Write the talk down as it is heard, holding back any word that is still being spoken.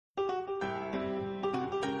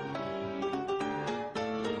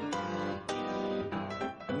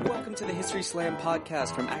Welcome to the History Slam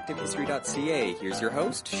podcast from Activehistory.ca. Here's your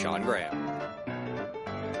host, Sean Graham.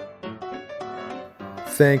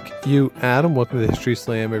 Thank you, Adam. Welcome to the History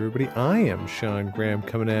Slam, everybody. I am Sean Graham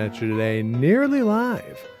coming at you today, nearly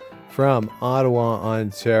live from Ottawa,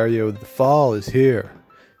 Ontario. The fall is here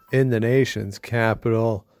in the nation's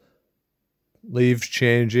capital. Leaves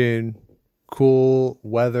changing, cool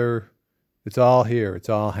weather. It's all here. It's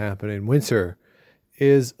all happening. Winter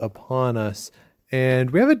is upon us.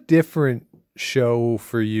 And we have a different show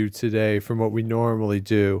for you today from what we normally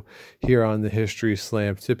do here on the History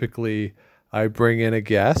Slam. Typically, I bring in a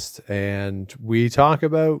guest and we talk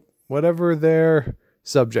about whatever their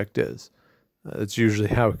subject is. That's usually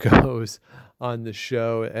how it goes on the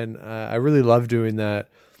show. And I really love doing that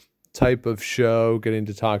type of show, getting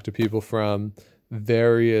to talk to people from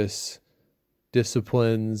various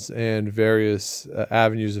disciplines and various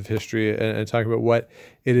avenues of history and talk about what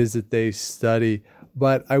it is that they study.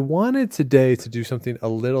 But I wanted today to do something a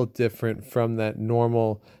little different from that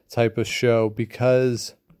normal type of show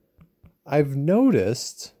because I've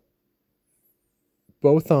noticed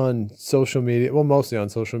both on social media, well, mostly on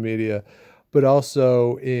social media, but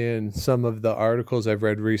also in some of the articles I've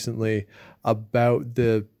read recently about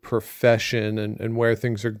the profession and where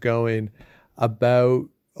things are going, about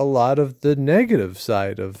a lot of the negative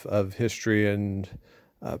side of history and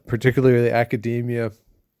particularly academia.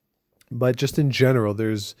 But just in general,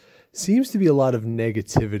 seems to be a lot of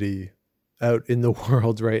negativity out in the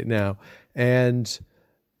world right now. And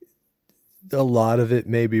a lot of it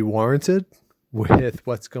may be warranted with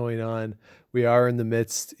what's going on. We are in the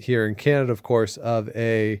midst here in Canada, of course, of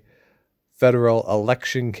a federal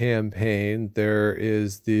election campaign. There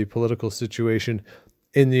is the political situation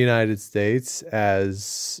in the United States,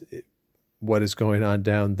 as what is going on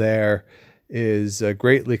down there is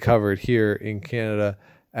greatly covered here in Canada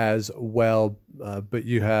as well. But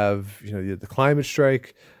you have, the climate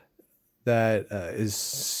strike that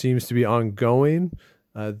seems to be ongoing.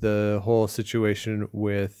 The whole situation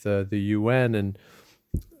with the UN, and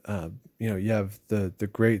you have the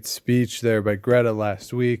great speech there by Greta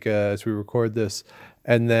last week as we record this,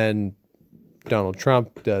 and then Donald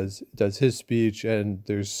Trump does his speech, and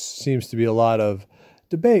there seems to be a lot of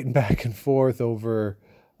debate and back and forth over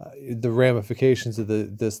the ramifications of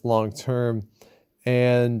this long term,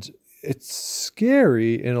 and it's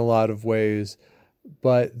scary in a lot of ways.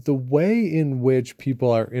 But the way in which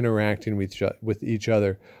people are interacting with each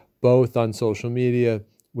other, both on social media,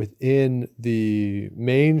 within the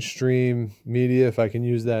mainstream media, if I can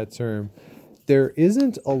use that term, there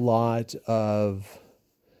isn't a lot of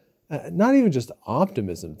not even just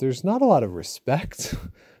optimism. There's not a lot of respect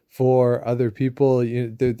for other people.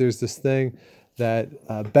 There's this thing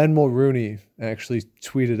that Ben Mulrooney actually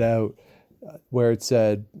tweeted out where it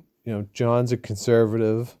said, John's a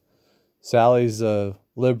conservative, Sally's a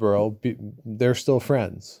liberal. They're still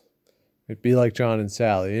friends. It'd be like John and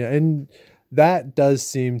Sally. And that does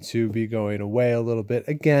seem to be going away a little bit.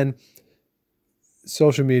 Again,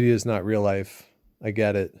 social media is not real life. I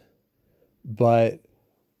get it. But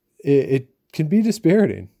it can be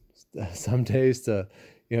dispiriting some days to,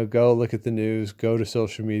 go look at the news, go to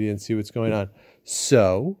social media and see what's going on.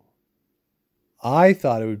 So I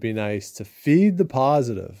thought it would be nice to feed the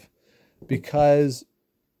positive, because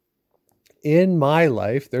in my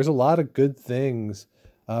life, there's a lot of good things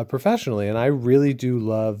professionally, and I really do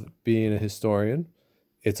love being a historian.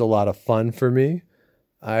 It's a lot of fun for me.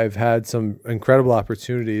 I've had some incredible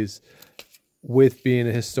opportunities with being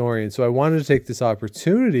a historian. So I wanted to take this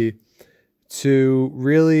opportunity to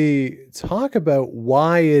really talk about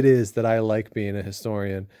why it is that I like being a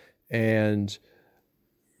historian and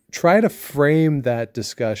try to frame that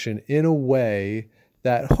discussion in a way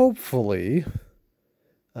that hopefully,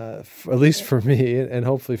 at least for me and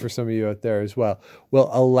hopefully for some of you out there as well, will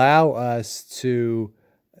allow us to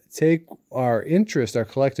take our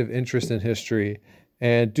collective interest in history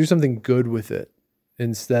and do something good with it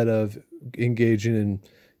instead of engaging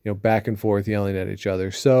in, back and forth yelling at each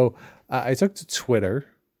other. So I took to Twitter,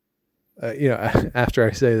 after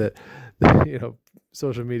I say that,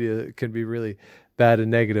 social media can be really bad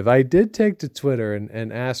and negative. I did take to Twitter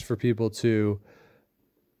and ask for people to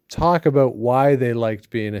talk about why they liked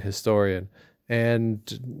being a historian,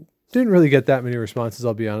 and didn't really get that many responses,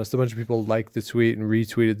 I'll be honest. A bunch of people liked the tweet and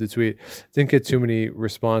retweeted the tweet. Didn't get too many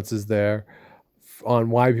responses there on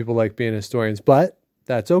why people like being historians, but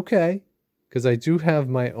that's okay, because I do have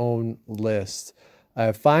my own list. I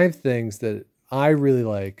have 5 things that I really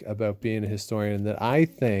like about being a historian that I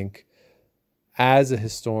think, as a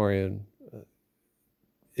historian,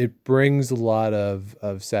 it brings a lot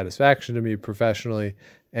of satisfaction to me professionally,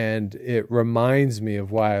 and it reminds me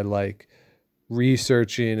of why I like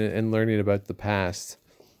researching and learning about the past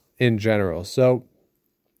in general. So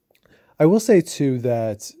I will say too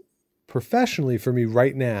that professionally for me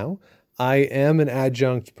right now, I am an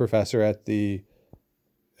adjunct professor at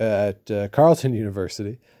Carleton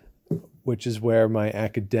University, which is where my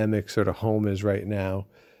academic sort of home is right now.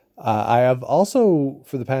 I have also,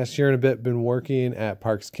 for the past year and a bit, been working at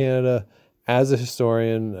Parks Canada as a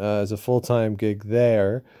historian, as a full-time gig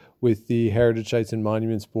there with the Heritage Sites and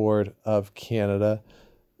Monuments Board of Canada,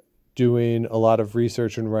 doing a lot of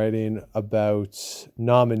research and writing about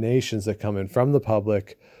nominations that come in from the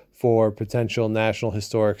public for potential National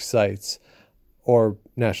Historic Sites or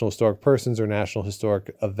National Historic Persons or National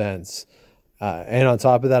Historic Events. And on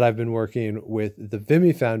top of that, I've been working with the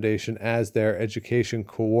Vimy Foundation as their education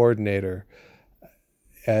coordinator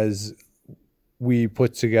as we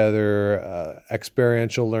put together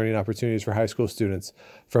experiential learning opportunities for high school students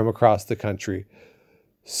from across the country.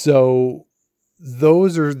 So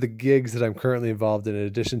those are the gigs that I'm currently involved in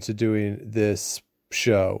addition to doing this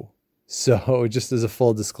show. So just as a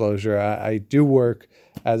full disclosure, I do work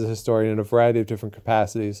as a historian in a variety of different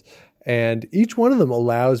capacities. And each one of them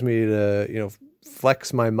allows me to,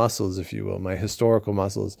 flex my muscles, if you will, my historical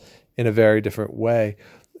muscles in a very different way.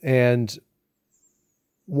 And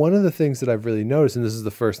one of the things that I've really noticed, and this is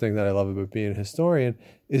the first thing that I love about being a historian,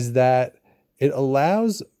 is that it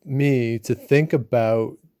allows me to think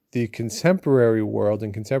about the contemporary world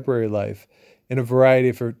and contemporary life in a variety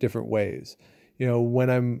of different ways. When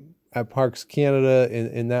I'm at Parks Canada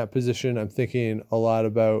in that position, I'm thinking a lot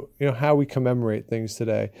about, how we commemorate things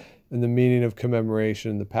today and the meaning of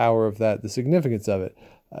commemoration, the power of that, the significance of it,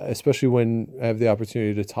 especially when I have the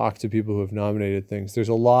opportunity to talk to people who have nominated things. There's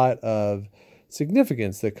a lot of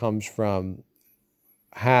significance that comes from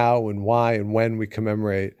how and why and when we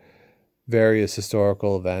commemorate various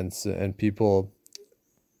historical events and people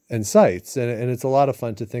and sites. And it's a lot of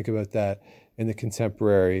fun to think about that in the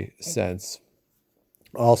contemporary sense.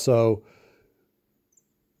 Also,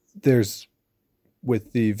 there's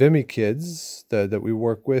with the Vimy kids that we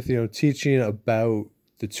work with, teaching about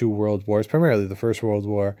the two world wars, primarily the First World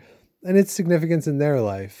War, and its significance in their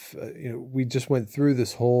life. We just went through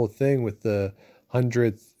this whole thing with the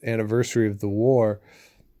 100th anniversary of the war,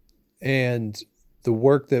 and the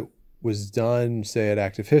work that was done, say, at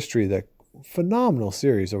Active History, that phenomenal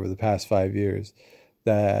series over the past 5 years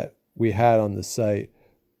that we had on the site,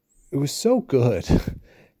 it was so good.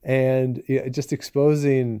 And just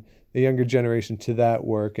exposing the younger generation to that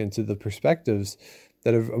work and to the perspectives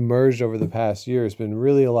that have emerged over the past year has been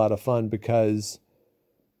really a lot of fun, because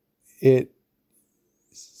it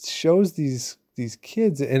shows these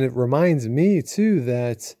kids, and it reminds me too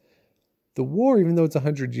that the war, even though it's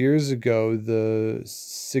 100 years ago, the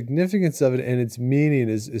significance of it and its meaning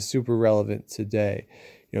is super relevant today.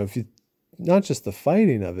 If you, not just the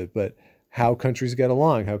fighting of it, but how countries get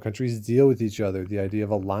along, how countries deal with each other, the idea of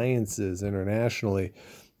alliances internationally,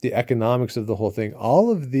 the economics of the whole thing, all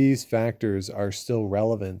of these factors are still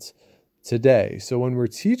relevant today. So when we're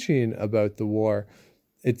teaching about the war,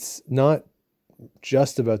 it's not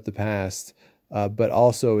just about the past, but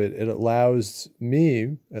also it allows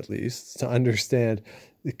me, at least, to understand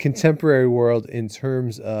the contemporary world in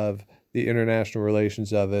terms of the international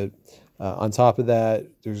relations of it. On top of that,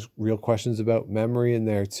 there's real questions about memory in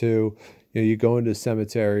there too. You go into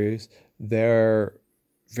cemeteries, they're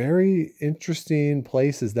very interesting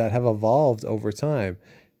places that have evolved over time.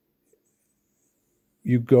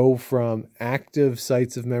 You go from active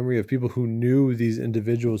sites of memory of people who knew these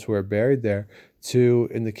individuals who are buried there to,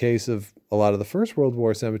 in the case of a lot of the First World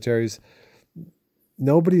War cemeteries,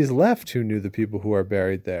 nobody is left who knew the people who are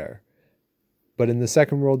buried there. But in the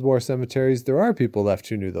Second World War cemeteries, there are people left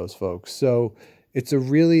who knew those folks. So it's a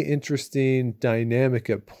really interesting dynamic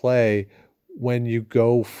at play when you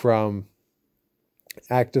go from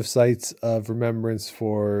active sites of remembrance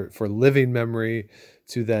for living memory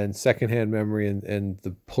to then secondhand memory and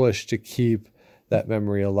the push to keep that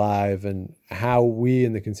memory alive, and how we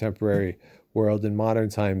in the contemporary world in modern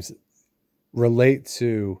times relate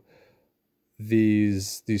to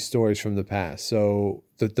these stories from the past. So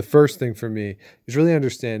the first thing for me is really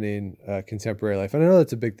understanding contemporary life. And I know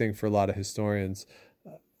that's a big thing for a lot of historians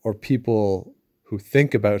or people who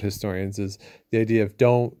think about historians, is the idea of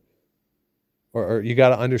or you got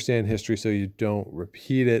to understand history so you don't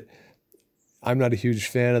repeat it. I'm not a huge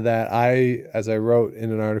fan of that. As I wrote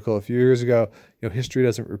in an article a few years ago, history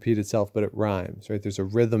doesn't repeat itself, but it rhymes, right? There's a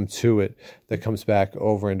rhythm to it that comes back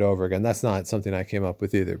over and over again. That's not something I came up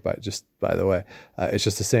with either, but just by the way, it's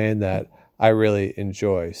just a saying that I really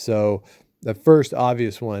enjoy. So the first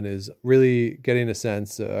obvious one is really getting a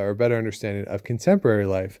sense or a better understanding of contemporary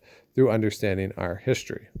life through understanding our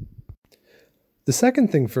history. The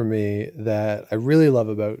second thing for me that I really love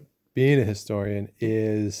about being a historian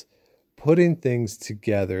is putting things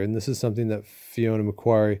together. And this is something that Fiona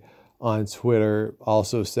McQuarrie on Twitter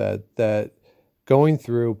also said, that going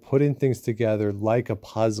through, putting things together like a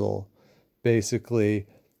puzzle, basically,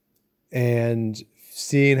 and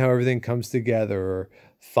seeing how everything comes together, or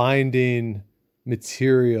finding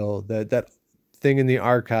material, that thing in the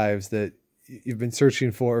archives that you've been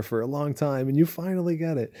searching for a long time and you finally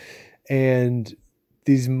get it. And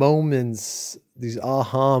these moments, these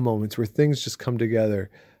aha moments where things just come together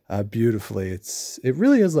beautifully. It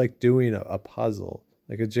really is like doing a puzzle,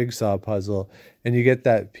 like a jigsaw puzzle, and you get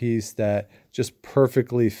that piece that just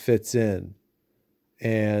perfectly fits in.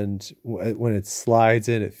 And when it slides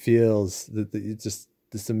in, it feels it's just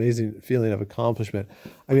this amazing feeling of accomplishment.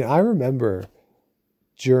 I mean, I remember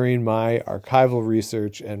during my archival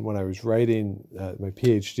research and when I was writing my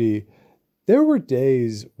PhD, there were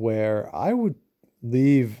days where I would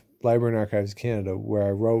leave Library and Archives of Canada, where I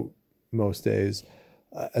wrote most days,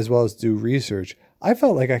 as well as do research. I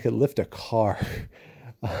felt like I could lift a car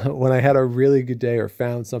when I had a really good day or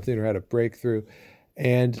found something or had a breakthrough.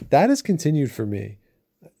 And that has continued for me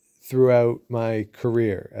throughout my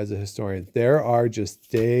career as a historian. There are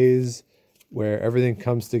just days where everything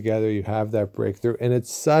comes together, you have that breakthrough, and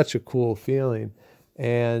it's such a cool feeling.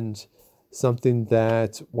 And something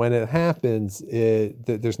that when it happens,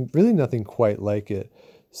 there's really nothing quite like it.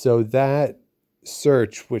 So that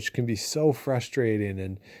search, which can be so frustrating,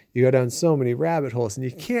 and you go down so many rabbit holes and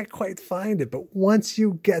you can't quite find it, but once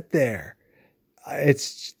you get there,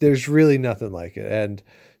 there's really nothing like it. And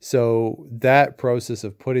so that process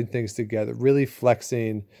of putting things together, really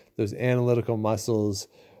flexing those analytical muscles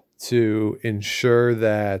to ensure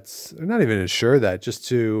that, or not even ensure that, just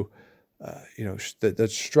to that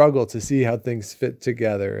struggle to see how things fit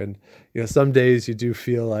together. And some days you do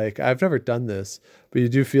feel like, I've never done this, but you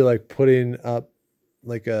do feel like putting up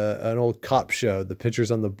like an old cop show, the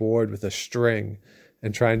pictures on the board with a string,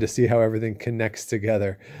 and trying to see how everything connects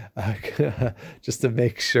together, just to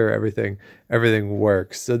make sure everything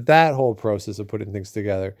works. So that whole process of putting things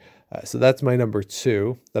together. So that's my number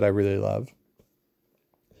 2 that I really love.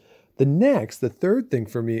 The third thing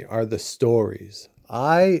for me are the stories.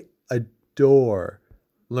 I adore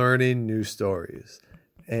learning new stories.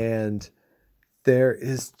 And there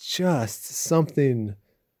is just something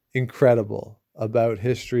incredible about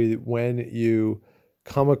history when you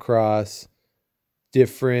come across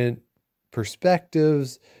different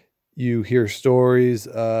perspectives. You hear stories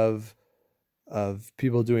of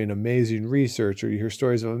people doing amazing research, or you hear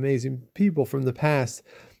stories of amazing people from the past.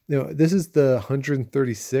 This is the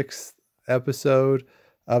 136th episode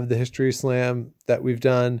of the History Slam that we've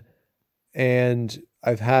done, and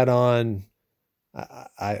I've had on,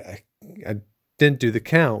 I didn't do the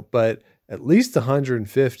count, but at least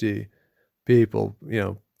 150 people,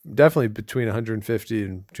 definitely between 150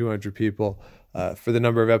 and 200 people for the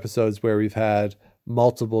number of episodes where we've had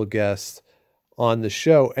multiple guests on the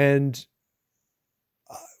show. And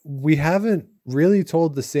we haven't really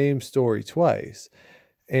told the same story twice.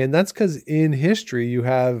 And that's because in history, you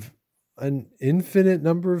have an infinite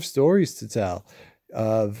number of stories to tell,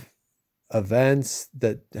 of events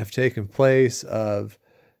that have taken place, of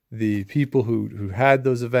the people who had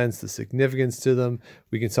those events, the significance to them.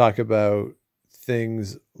 We can talk about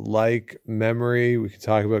things like memory. We can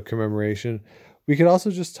talk about commemoration. We could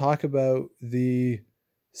also just talk about the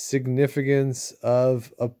significance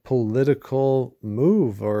of a political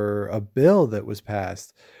move or a bill that was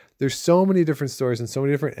passed. There's so many different stories and so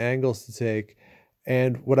many different angles to take.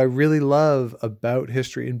 And what I really love about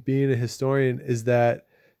history and being a historian is that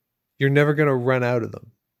you're never going to run out of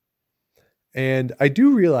them. And I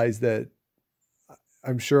do realize that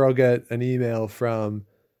I'm sure I'll get an email from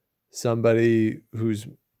somebody who's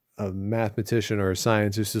a mathematician or a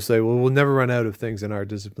scientist to say, well, we'll never run out of things in our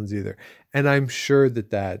disciplines either. And I'm sure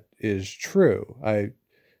that is true.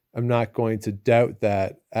 I'm not going to doubt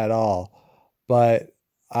that at all. But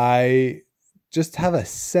I just have a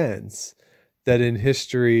sense that in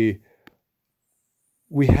history,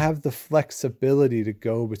 we have the flexibility to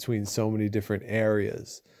go between so many different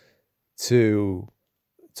areas to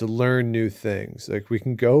learn new things. Like, we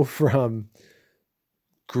can go from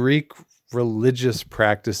Greek religious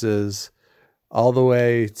practices all the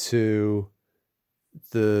way to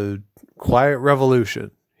the Quiet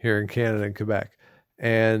Revolution here in Canada and Quebec.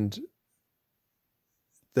 And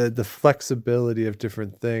the flexibility of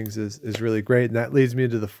different things is really great. And that leads me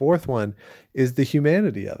to the fourth one, is the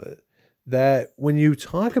humanity of it. that when you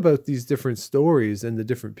talk about these different stories and the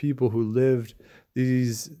different people who lived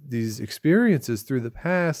these experiences through the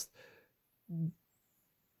past,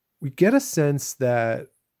 we get a sense that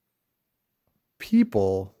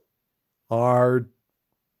people are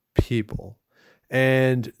people.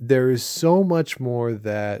 And there is so much more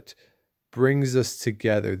that brings us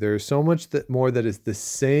together. There is so much more that is the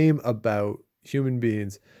same about human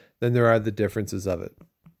beings than there are the differences of it.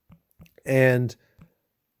 And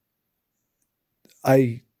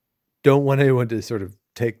I don't want anyone to sort of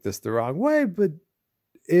take this the wrong way, but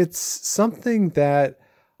it's something that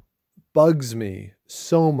bugs me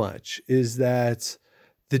so much, is that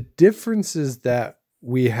the differences that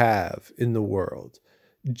we have in the world,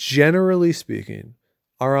 generally speaking,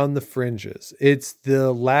 are on the fringes. It's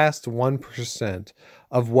the last 1%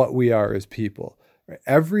 of what we are as people.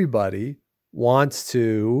 Everybody wants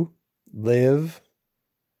to live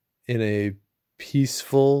in a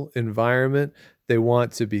peaceful environment. They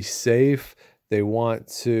want to be safe. They want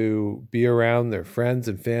to be around their friends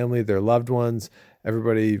and family, their loved ones.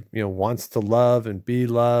 Everybody, wants to love and be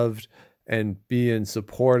loved and be in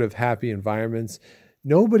support of happy environments.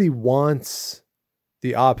 Nobody wants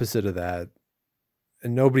the opposite of that.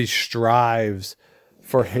 And nobody strives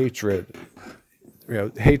for hatred.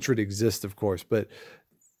 Hatred exists, of course, but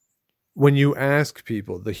when you ask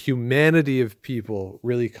people, the humanity of people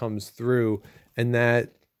really comes through, and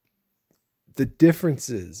that the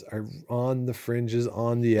differences are on the fringes,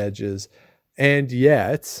 on the edges, and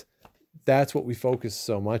yet that's what we focus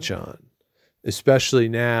so much on, especially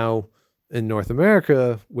now in North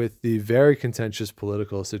America with the very contentious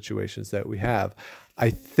political situations that we have. I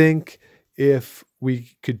think if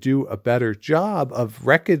we could do a better job of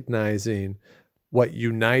recognizing what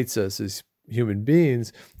unites us as human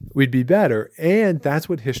beings, we'd be better. And that's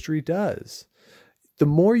what history does. The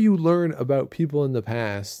more you learn about people in the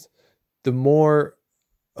past, the more,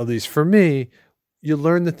 at least for me, you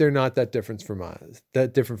learn that they're not that different from us,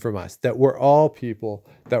 that we're all people,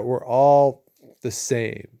 that we're all the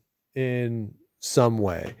same in some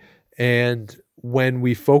way. And when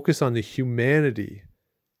we focus on the humanity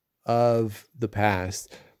of the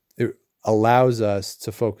past, it allows us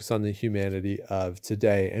to focus on the humanity of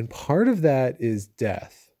today. And part of that is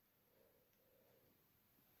death.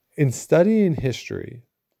 In studying history,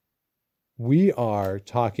 we are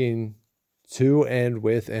talking to and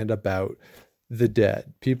with and about the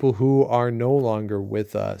dead, people who are no longer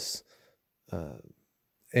with us.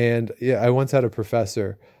 And I once had a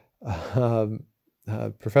professor,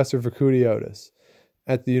 Professor Verkudiotis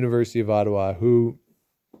at the University of Ottawa, who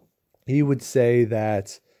he would say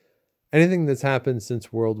that anything that's happened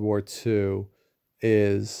since World War II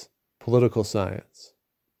is political science.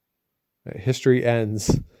 History ends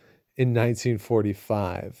in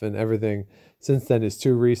 1945, and everything since then is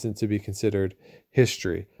too recent to be considered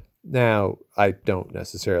history. Now, I don't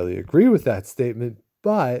necessarily agree with that statement,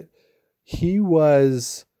 but he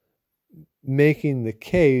was making the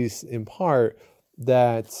case in part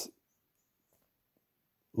that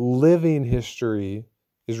living history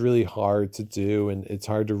is really hard to do, and it's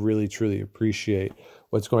hard to really truly appreciate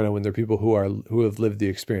what's going on when there are people who have lived the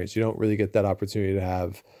experience. You don't really get that opportunity to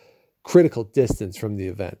have critical distance from the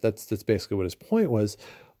event. That's basically what his point was.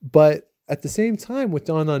 But at the same time, what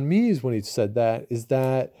dawned on me is when he said that is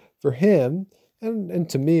that for him, and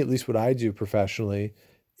to me, at least what I do professionally,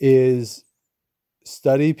 is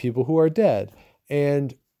study people who are dead.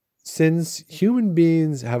 And since human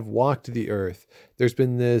beings have walked the earth, there's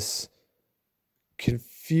been this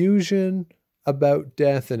confusion about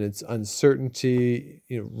death and its uncertainty.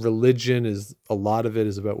 Religion is, a lot of it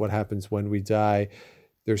is about what happens when we die.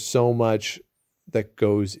 There's so much that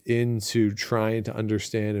goes into trying to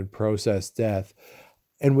understand and process death.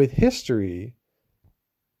 And with history,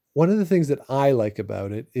 one of the things that I like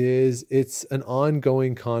about it is it's an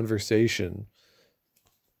ongoing conversation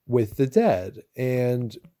with the dead.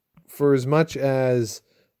 And for as much as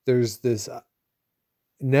there's this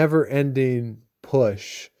never-ending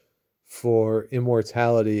push for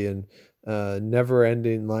immortality and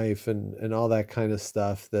never-ending life and all that kind of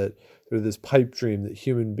stuff, that there's this pipe dream that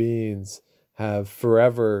human beings have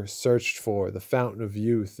forever searched for, the fountain of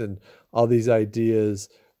youth, and all these ideas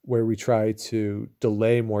where we try to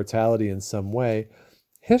delay mortality in some way.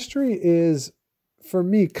 History is, for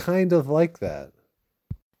me, kind of like that.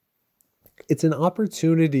 It's an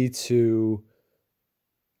opportunity to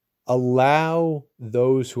allow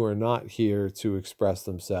those who are not here to express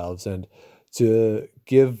themselves and to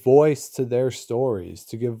give voice to their stories,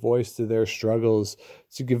 to give voice to their struggles,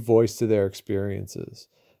 to give voice to their experiences,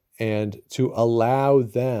 and to allow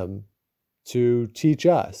them to teach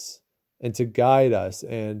us and to guide us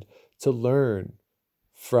and to learn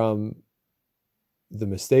from the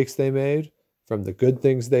mistakes they made, from the good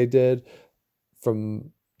things they did,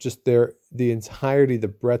 from just the entirety, the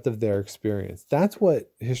breadth of their experience. That's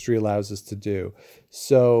what history allows us to do.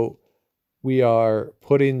 So we are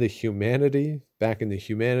putting the humanity back in the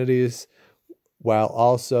humanities while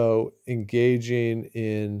also engaging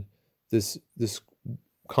in this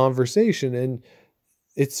conversation. And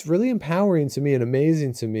it's really empowering to me and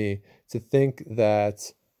amazing to me to think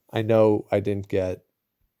that I know I didn't get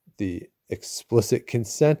the explicit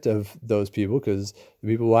consent of those people, because the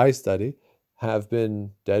people who I study have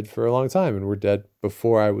been dead for a long time and were dead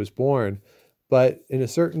before I was born. But in a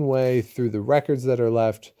certain way, through the records that are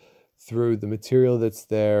left, through the material that's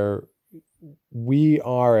there, we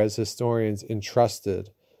are, as historians, entrusted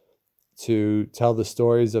to tell the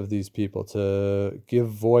stories of these people, to give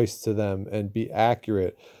voice to them and be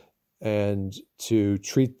accurate, and to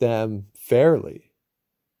treat them fairly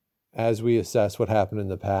as we assess what happened in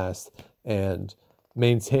the past and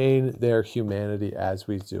maintain their humanity as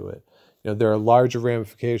we do it. There are larger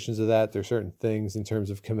ramifications of that. There are certain things in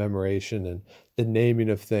terms of commemoration and the naming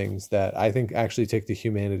of things that I think actually take the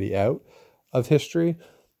humanity out of history.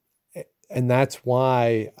 And that's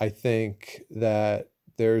why I think that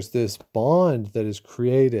there's this bond that is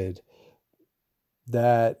created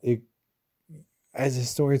that as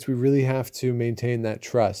historians, we really have to maintain that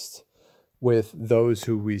trust with those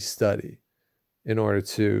who we study in order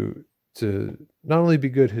to not only be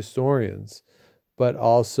good historians, but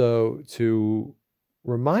also to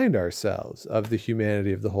remind ourselves of the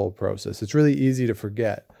humanity of the whole process. It's really easy to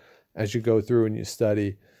forget as you go through and you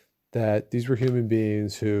study that these were human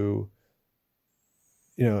beings who,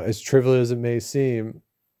 as trivial as it may seem,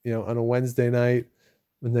 on a Wednesday night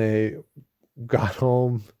when they got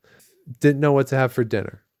home, didn't know what to have for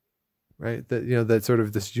dinner, right? That sort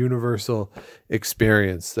of this universal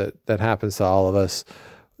experience that happens to all of us.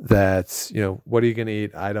 That's, what are you going to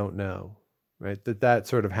eat? I don't know, right? That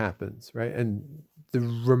sort of happens, right? And the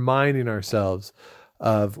reminding ourselves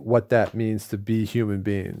of what that means to be human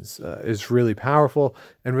beings is really powerful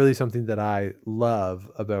and really something that I love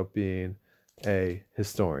about being a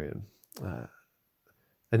historian.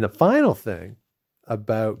 And the final thing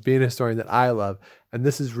about being a historian that I love, and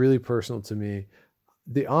this is really personal to me,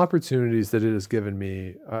 the opportunities that it has given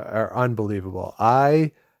me are unbelievable.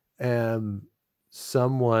 I am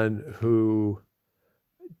someone who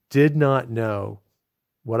did not know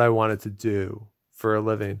what I wanted to do for a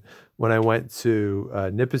living when I went to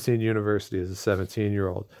Nipissing University as a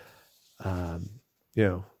 17-year-old.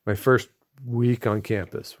 My first week on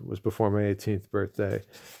campus was before my 18th birthday.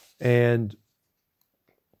 And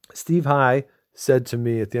Steve High said to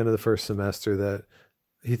me at the end of the first semester that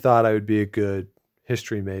he thought I would be a good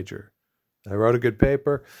history major. I wrote a good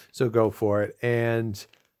paper, so go for it. And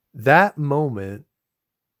that moment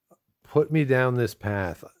put me down this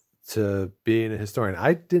path to being a historian.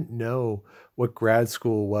 I didn't know what grad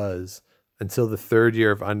school was until the third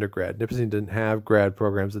year of undergrad. Nipissing didn't have grad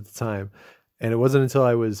programs at the time. And it wasn't until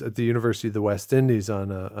I was at the University of the West Indies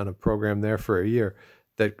on a program there for a year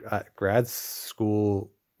that grad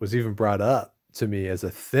school was even brought up to me as a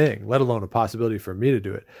thing, let alone a possibility for me to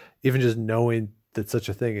do it. Even just knowing that such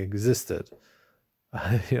a thing existed.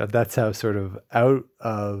 That's how sort of out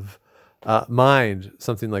of mind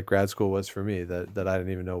something like grad school was for me, that I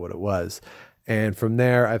didn't even know what it was. And from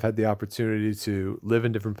there, I've had the opportunity to live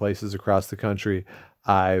in different places across the country.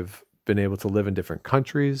 I've been able to live in different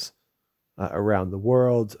countries around the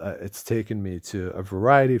world. It's taken me to a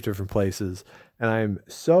variety of different places. And I'm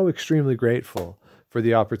so extremely grateful for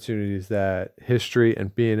the opportunities that history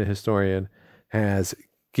and being a historian has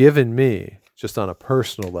given me just on a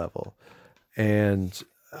personal level. And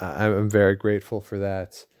I'm very grateful for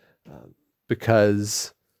that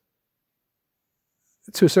because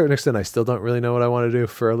to a certain extent, I still don't really know what I want to do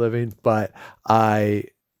for a living, but I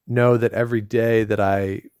know that every day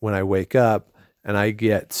that when I wake up and I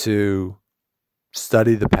get to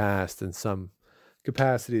study the past in some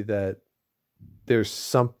capacity, that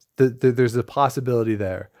there's a possibility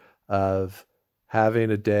there of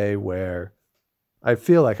having a day where I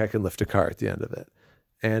feel like I can lift a car at the end of it.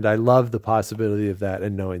 And I love the possibility of that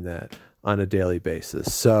and knowing that on a daily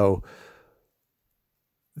basis. So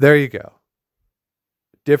there you go.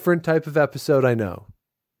 Different type of episode, I know.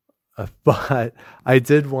 But I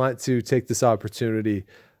did want to take this opportunity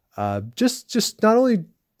just not only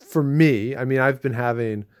for me. I mean, I've been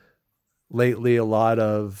having lately a lot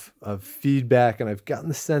of feedback, and I've gotten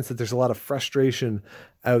the sense that there's a lot of frustration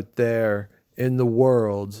out there in the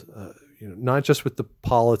world, not just with the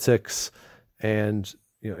politics and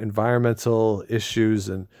environmental issues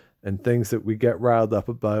and and things that we get riled up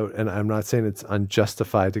about. And I'm not saying it's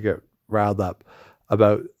unjustified to get riled up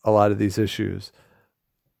about a lot of these issues.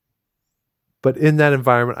 But in that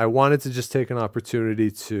environment, I wanted to just take an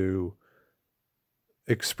opportunity to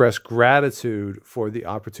express gratitude for the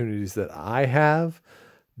opportunities that I have,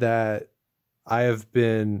 that I have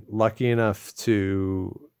been lucky enough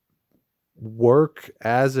to work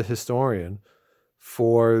as a historian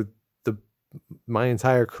for my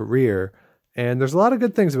entire career. And there's a lot of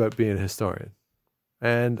good things about being a historian.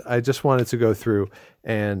 And I just wanted to go through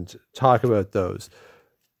and talk about those.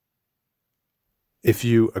 If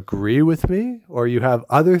you agree with me, or you have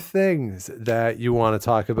other things that you want to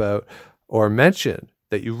talk about or mention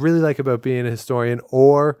that you really like about being a historian,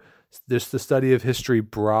 or just the study of history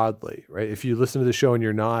broadly, right? If you listen to the show and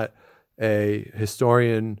you're not a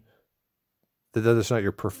historian, that's not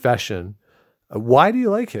your profession, why do you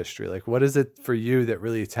like history? Like, what is it for you that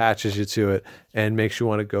really attaches you to it and makes you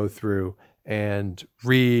want to go through and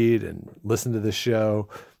read and listen to the show,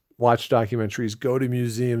 watch documentaries, go to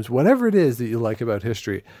museums, whatever it is that you like about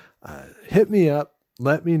history? Hit me up.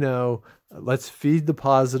 Let me know. Let's feed the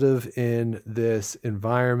positive in this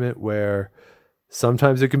environment where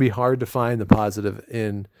sometimes it can be hard to find the positive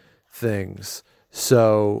in things.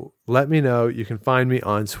 So let me know. You can find me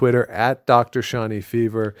on Twitter at Dr. Shawnee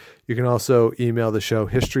Fever. You can also email the show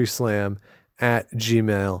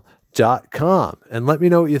historyslam@gmail.com and let me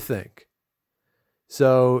know what you think.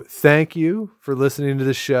 So thank you for listening to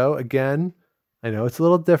the show. Again, I know it's a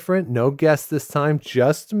little different. No guest this time,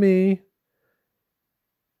 just me.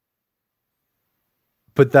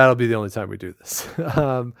 But that'll be the only time we do this.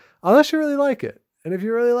 Unless you really like it. And if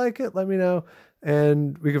you really like it, let me know.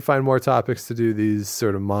 And we can find more topics to do these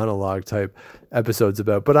sort of monologue type episodes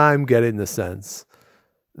about. But I'm getting the sense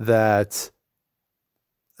that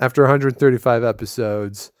after 135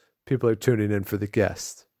 episodes, people are tuning in for the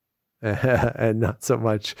guest and not so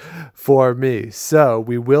much for me. So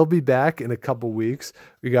we will be back in a couple weeks.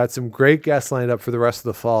 We got some great guests lined up for the rest of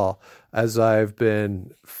the fall, as I've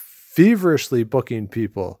been feverishly booking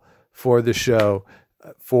people for the show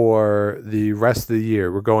for the rest of the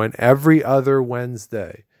year. We're going every other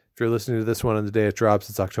Wednesday. If you're listening to this one on the day it drops,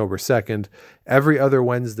 it's October 2nd. Every other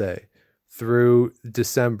Wednesday through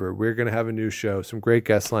December, we're going to have a new show. Some great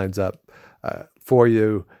guest lines up for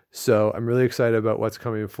you. So I'm really excited about what's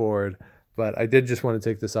coming forward. But I did just want to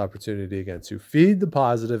take this opportunity again to feed the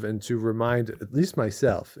positive and to remind at least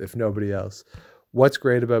myself, if nobody else, what's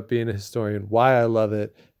great about being a historian, why I love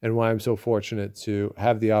it, and why I'm so fortunate to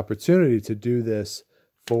have the opportunity to do this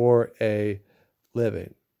for a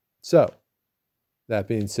living. So, that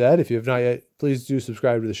being said, if you have not yet, please do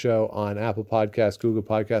subscribe to the show on Apple Podcasts, Google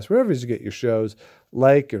Podcasts, wherever you get your shows.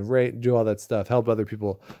 Like and rate and do all that stuff. Help other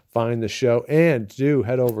people find the show. And do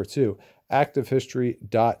head over to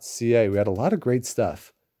Activehistory.ca. We had a lot of great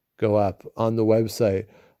stuff go up on the website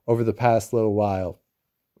over the past little while.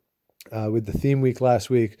 With the theme week last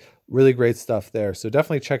week, really great stuff there. So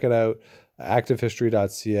definitely check it out,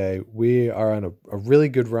 Activehistory.ca. We are on a really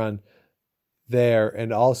good run there.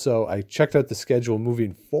 And also, I checked out the schedule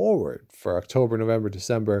moving forward for October, November,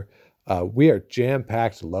 December. We are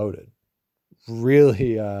jam-packed loaded.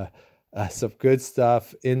 Really some good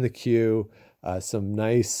stuff in the queue. Some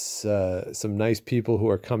nice people who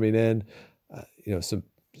are coming in. Some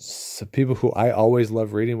people who I always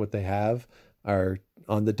love reading what they have are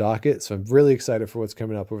on the docket. So I'm really excited for what's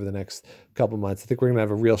coming up over the next couple months. I think we're going to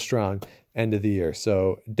have a real strong end of the year.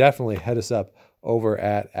 So definitely head us up over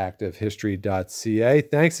at Activehistory.ca.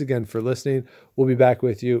 Thanks again for listening. We'll be back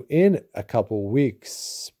with you in a couple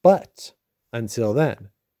weeks. But until then,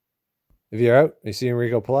 if you're out and you see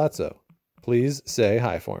Enrico Palazzo, please say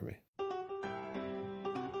hi for me.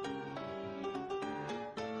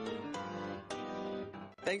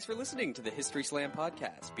 Thanks for listening to the History Slam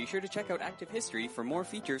podcast. Be sure to check out Active History for more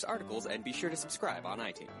features, articles, and be sure to subscribe on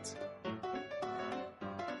iTunes.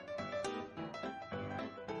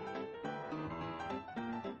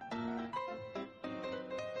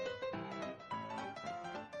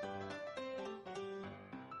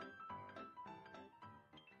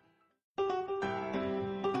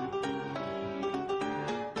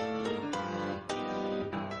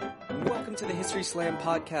 Welcome to the History Slam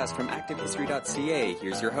podcast from Activehistory.ca.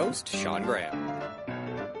 Here's your host, Sean Graham.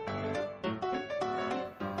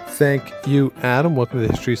 Thank you, Adam. Welcome to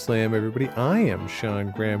the History Slam, everybody. I am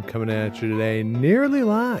Sean Graham coming at you today, nearly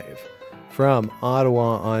live from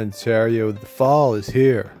Ottawa, Ontario. The fall is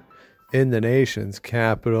here in the nation's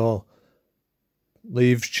capital.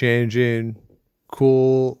 Leaves changing,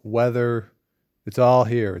 cool weather. It's all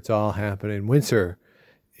here. It's all happening. Winter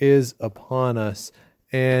is upon us.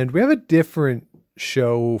 And we have a different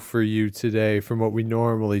show for you today from what we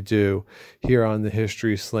normally do here on the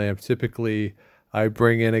History Slam. Typically, I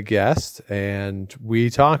bring in a guest and we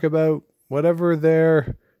talk about whatever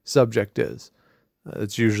their subject is.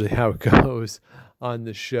 That's usually how it goes on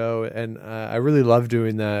the show. And I really love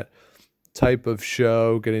doing that type of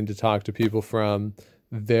show, getting to talk to people from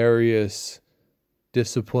various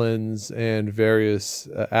disciplines and various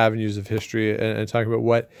avenues of history and talk about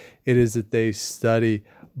what it is that they study.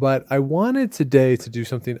 But I wanted today to do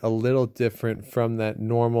something a little different from that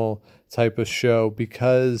normal type of show,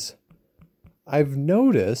 because I've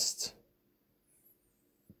noticed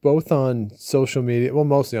both on social media, well,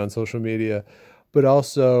 mostly on social media, but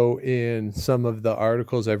also in some of the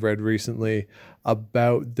articles I've read recently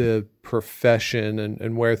about the profession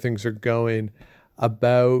and where things are going,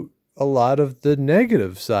 about a lot of the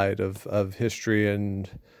negative side of history and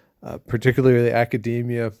particularly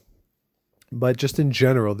academia. But just in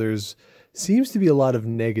general, there's seems to be a lot of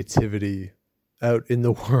negativity out in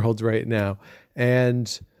the world right now.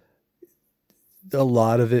 And a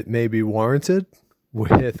lot of it may be warranted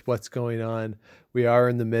with what's going on. We are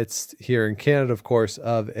in the midst here in Canada, of course,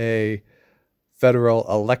 of a federal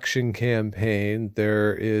election campaign.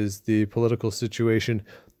 There is the political situation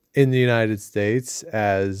in the United States,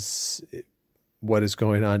 as what is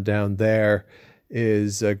going on down there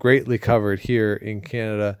is greatly covered here in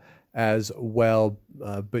Canada as well.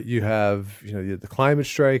 But you have, the climate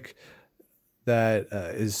strike that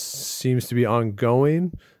seems to be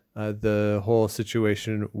ongoing. The whole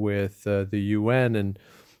situation with the UN, and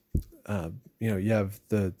you have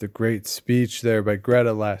the great speech there by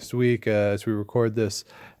Greta last week as we record this,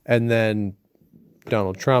 and then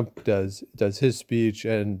Donald Trump does his speech,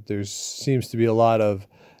 and there seems to be a lot of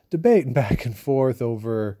debate and back and forth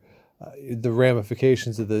over the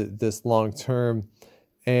ramifications of this long term,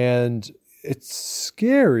 and it's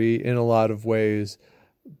scary in a lot of ways.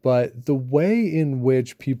 But the way in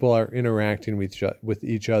which people are interacting with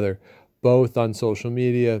each other, both on social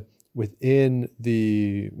media, within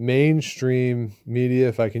the mainstream media,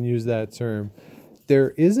 if I can use that term,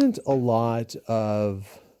 there isn't a lot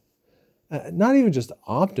of, not even just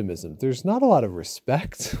optimism, there's not a lot of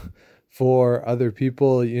respect for other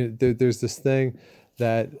people. There's this thing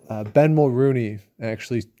that Ben Mulrooney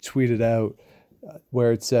actually tweeted out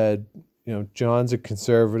where it said, John's a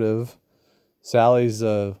conservative, Sally's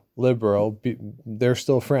a liberal, they're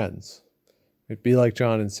still friends. It'd be like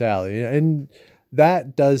John and Sally. And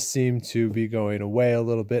that does seem to be going away a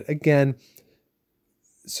little bit. Again,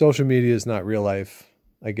 social media is not real life.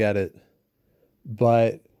 I get it.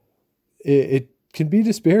 But it can be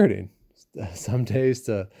dispiriting some days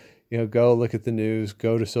to, go look at the news,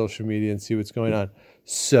 go to social media and see what's going on.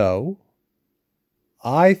 So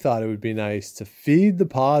I thought it would be nice to feed the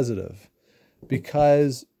positive,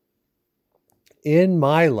 because in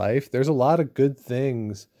my life, there's a lot of good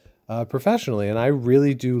things professionally, and I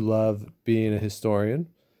really do love being a historian.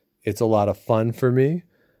 It's a lot of fun for me.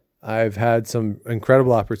 I've had some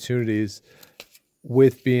incredible opportunities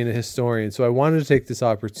with being a historian, so I wanted to take this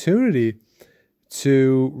opportunity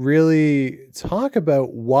to really talk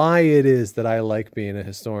about why it is that I like being a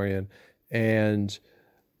historian and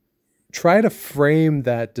try to frame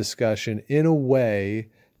that discussion in a way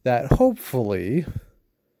that hopefully,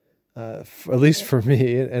 at least for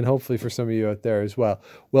me, and hopefully for some of you out there as well,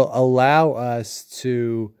 will allow us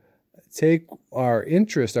to take our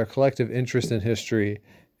collective interest in history,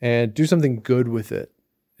 and do something good with it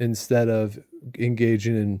instead of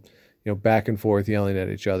engaging in, back and forth yelling at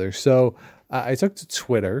each other. So I took to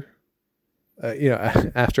Twitter,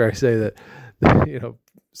 after I say that,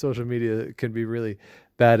 social media can be really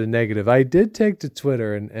bad and negative. I did take to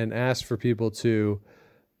Twitter and asked for people to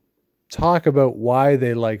talk about why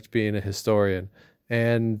they liked being a historian,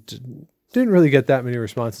 and didn't really get that many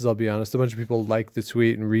responses, I'll be honest. A bunch of people liked the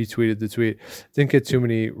tweet and retweeted the tweet. Didn't get too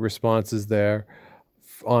many responses there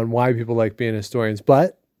on why people like being historians,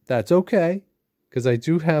 but that's okay, because I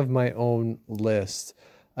do have my own list.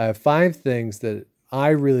 I have 5 things that I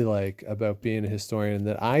really like about being a historian,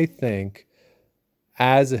 that I think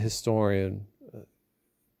as a historian,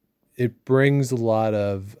 it brings a lot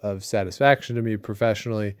of satisfaction to me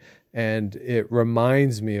professionally. And it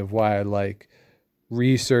reminds me of why I like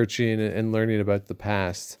researching and learning about the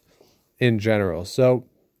past in general. So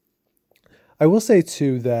I will say,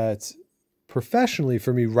 too, that professionally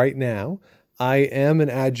for me right now, I am an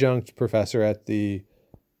adjunct professor at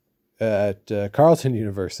Carleton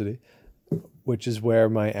University, which is where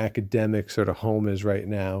my academic sort of home is right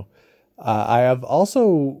now. I have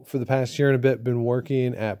also, for the past year and a bit, been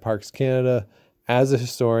working at Parks Canada as a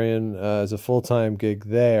historian, as a full-time gig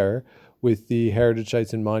there, with the Heritage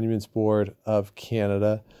Sites and Monuments Board of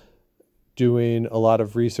Canada, doing a lot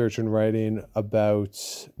of research and writing about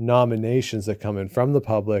nominations that come in from the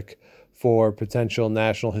public for potential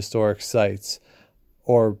National Historic Sites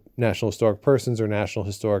or National Historic Persons or National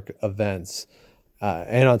Historic Events.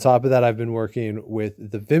 And on top of that, I've been working with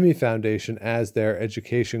the Vimy Foundation as their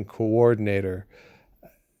education coordinator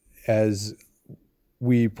as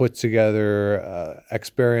we put together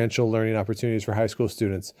experiential learning opportunities for high school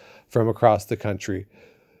students from across the country.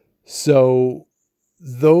 So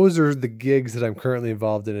those are the gigs that I'm currently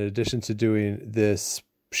involved in addition to doing this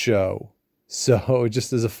show. So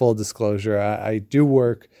just as a full disclosure, I do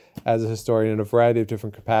work as a historian in a variety of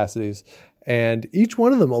different capacities, and each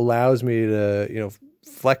one of them allows me to,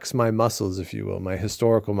 flex my muscles, if you will, my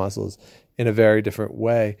historical muscles in a very different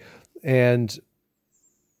way. And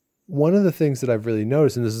one of the things that I've really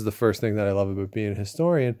noticed, and this is the first thing that I love about being a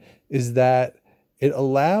historian, is that it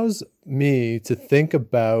allows me to think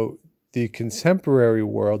about the contemporary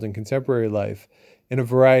world and contemporary life in a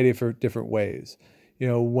variety of different ways.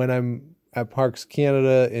 When I'm at Parks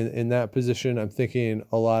Canada in that position, I'm thinking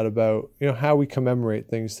a lot about, how we commemorate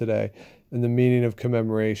things today and the meaning of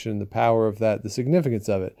commemoration, the power of that, the significance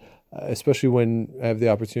of it, especially when I have the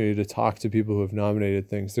opportunity to talk to people who have nominated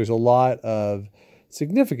things. There's a lot of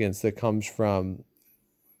significance that comes from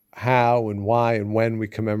how and why and when we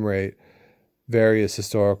commemorate various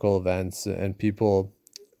historical events and people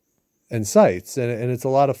and sites. And it's a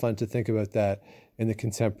lot of fun to think about that in the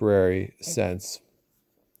contemporary sense.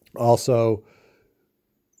 Also,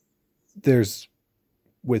 there's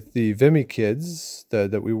with the Vimy kids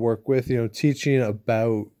that we work with, teaching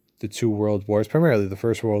about the two world wars, primarily the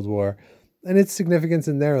First World War, and its significance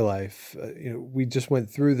in their life. We just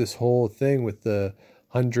went through this whole thing with the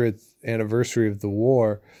 100th anniversary of the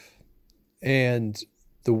war, and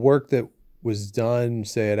the work that was done,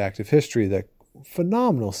 say, at Active History, that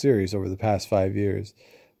phenomenal series over the past 5 years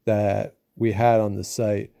that we had on the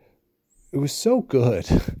site, it was so good.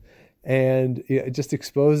 And just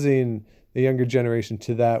exposing the younger generation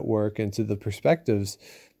to that work and to the perspectives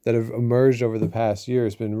that have emerged over the past year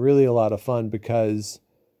has been really a lot of fun, because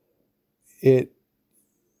it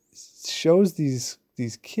shows these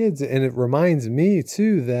kids, and it reminds me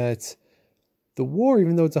too that the war,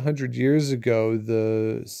 even though it's 100 years ago,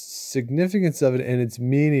 the significance of it and its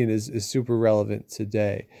meaning is super relevant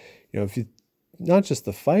today. If you, not just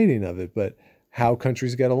the fighting of it, but how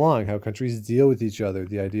countries get along, how countries deal with each other,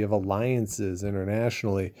 the idea of alliances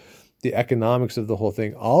internationally, the economics of the whole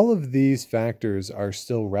thing, all of these factors are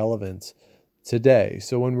still relevant today.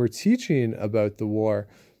 So when we're teaching about the war,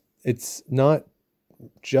 it's not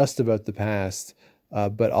just about the past,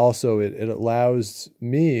 but also it allows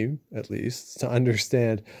me, at least, to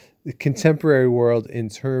understand the contemporary world in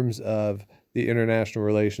terms of the international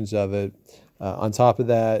relations of it. On top of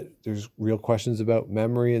that, there's real questions about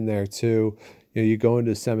memory in there too. You go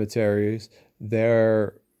into cemeteries,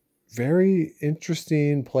 they're very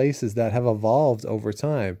interesting places that have evolved over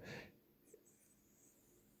time.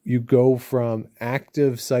 You go from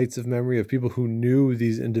active sites of memory of people who knew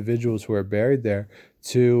these individuals who are buried there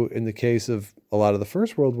to, in the case of a lot of the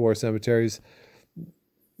First World War cemeteries,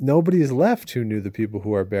 nobody is left who knew the people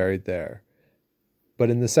who are buried there. But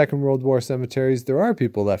in the Second World War cemeteries, there are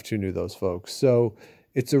people left who knew those folks. So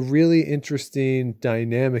it's a really interesting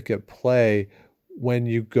dynamic at play when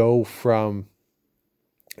you go from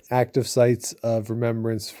active sites of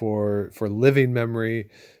remembrance for living memory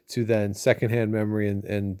to then secondhand memory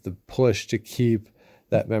and the push to keep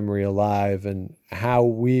that memory alive, and how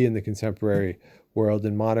we in the contemporary world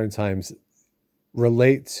in modern times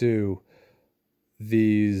relate to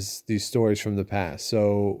these stories from the past.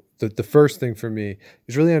 So the first thing for me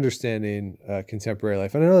is really understanding contemporary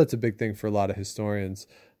life. And I know that's a big thing for a lot of historians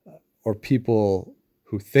or people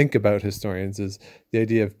who think about historians, is the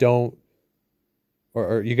idea of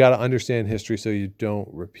or you got to understand history so you don't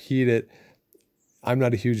repeat it. I'm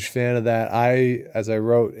not a huge fan of that. As I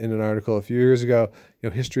wrote in an article a few years ago,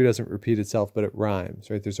 history doesn't repeat itself, but it rhymes,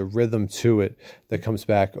 right? There's a rhythm to it that comes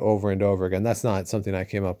back over and over again. That's not something I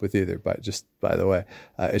came up with either, but just by the way,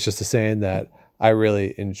 it's just a saying that I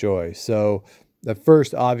really enjoy. So the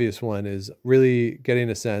first obvious one is really getting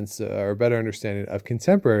a sense or a better understanding of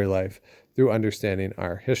contemporary life through understanding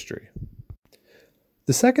our history.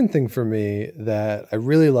 The second thing for me that I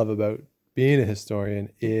really love about being a historian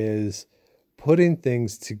is putting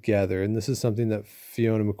things together. And this is something that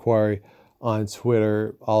Fiona McQuarrie on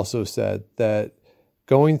Twitter also said, that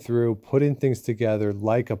going through, putting things together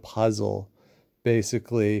like a puzzle,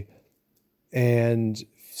 basically, and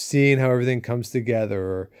seeing how everything comes together,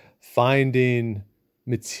 or finding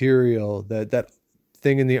material that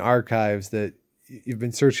thing in the archives that you've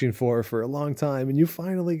been searching for a long time, and you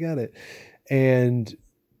finally get it. And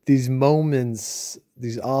these moments,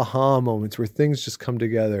 these aha moments where things just come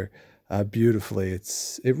together beautifully.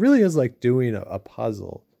 It really is like doing a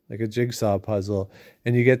puzzle, like a jigsaw puzzle,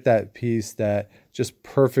 and you get that piece that just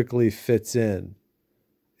perfectly fits in.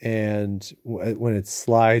 And when it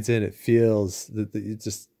slides in, it feels it's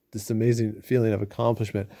just this amazing feeling of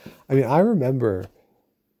accomplishment. I mean, I remember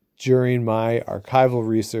during my archival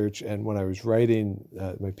research and when I was writing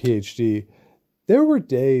my PhD, there were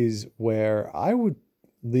days where I would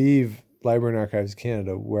leave Library and Archives of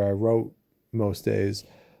Canada, where I wrote most days,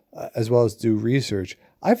 as well as do research.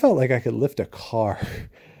 I felt like I could lift a car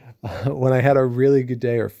when I had a really good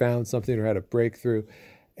day or found something or had a breakthrough.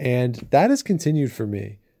 And that has continued for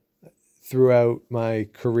me throughout my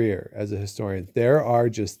career as a historian. There are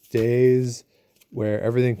just days where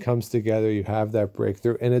everything comes together, you have that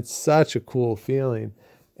breakthrough, and it's such a cool feeling.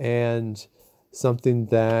 And something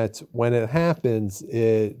that when it happens,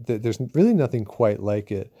 there's really nothing quite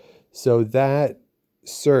like it. So that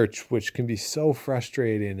search, which can be so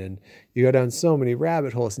frustrating, and you go down so many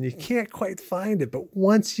rabbit holes and you can't quite find it, but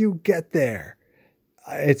once you get there,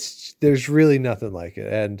 there's really nothing like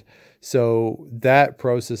it. And so that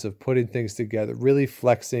process of putting things together, really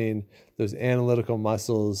flexing those analytical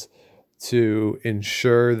muscles to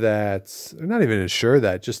ensure that, or not even ensure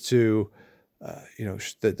that, just to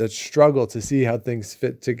that struggle to see how things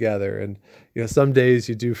fit together. And some days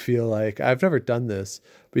you do feel like, I've never done this,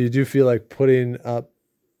 but you do feel like putting up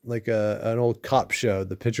like an old cop show,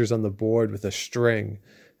 the pictures on the board with a string,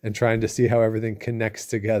 and trying to see how everything connects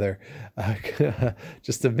together,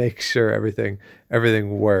 just to make sure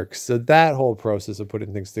everything works. So that whole process of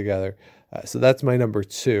putting things together. So that's my number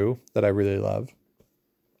 2 that I really love.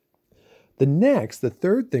 The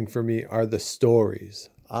third thing for me are the stories.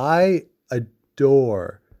 I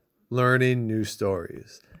adore learning new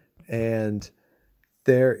stories. And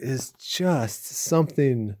there is just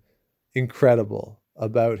something incredible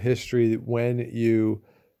about history when you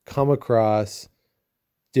come across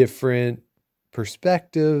different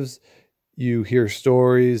perspectives. You hear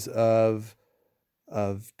stories of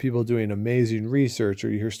people doing amazing research, or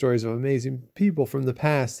you hear stories of amazing people from the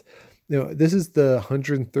past. This is the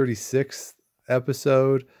 136th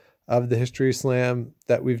episode of the History Slam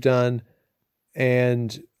that we've done,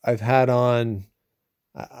 and I've had on,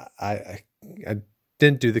 I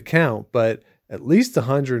didn't do the count, but at least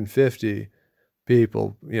 150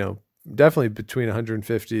 people, definitely between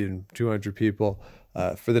 150 and 200 people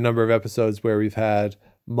for the number of episodes where we've had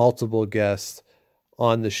multiple guests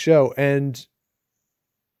on the show. And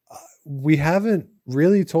we haven't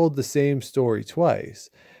really told the same story twice.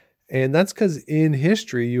 And that's because in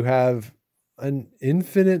history, you have an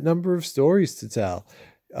infinite number of stories to tell,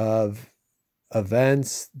 of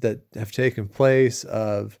events that have taken place,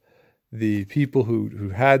 of the people who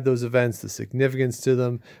had those events, the significance to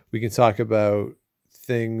them. We can talk about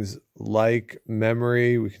things like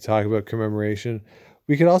memory. We can talk about commemoration.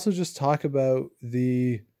 We could also just talk about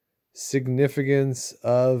the significance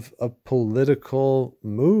of a political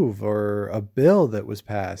move or a bill that was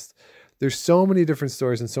passed. There's so many different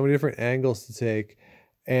stories and so many different angles to take.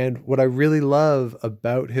 And what I really love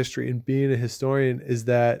about history and being a historian is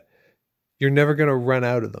that you're never going to run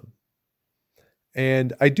out of them.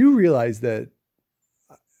 And I do realize that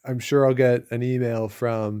I'm sure I'll get an email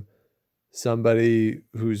from somebody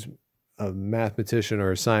who's a mathematician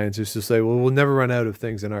or a scientist to say, well, we'll never run out of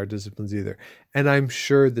things in our disciplines either. And I'm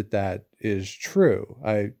sure that is true.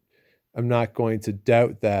 I'm not going to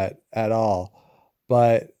doubt that at all.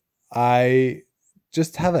 But I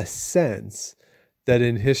just have a sense that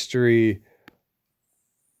in history,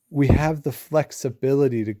 we have the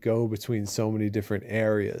flexibility to go between so many different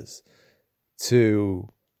areas to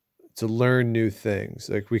learn new things.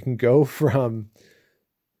 Like we can go from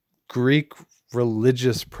Greek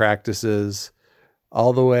religious practices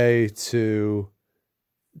all the way to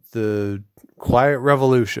the Quiet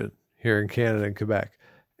Revolution here in Canada and Quebec.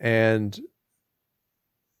 And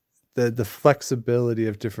the flexibility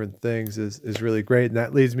of different things is really great. And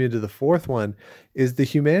that leads me to the fourth one, is the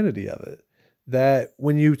humanity of it. That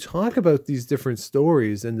when you talk about these different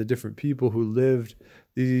stories and the different people who lived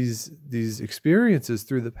these experiences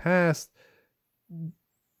through the past,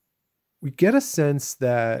 we get a sense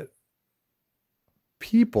that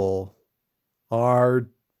people are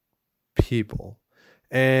people.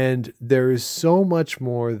 And there is so much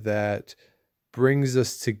more that brings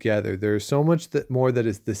us together. There is so much more that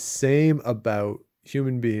is the same about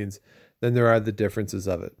human beings than there are the differences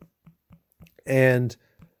of it. And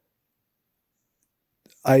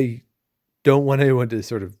I don't want anyone to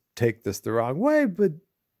sort of take this the wrong way, but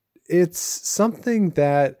it's something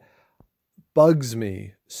that bugs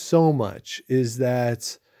me so much, is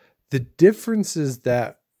that the differences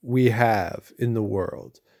that we have in the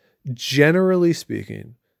world, generally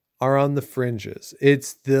speaking, are on the fringes.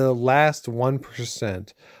 It's the last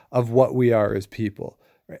 1% of what we are as people.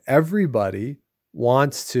 Everybody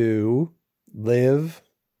wants to live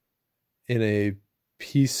in a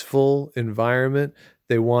peaceful environment.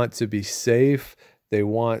 They want to be safe. They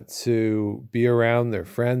want to be around their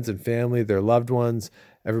friends and family, their loved ones.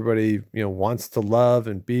 Everybody, wants to love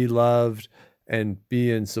and be loved and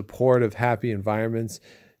be in supportive, happy environments.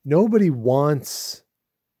 Nobody wants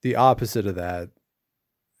the opposite of that.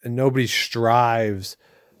 And nobody strives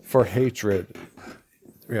for hatred.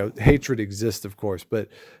 Hatred exists, of course, but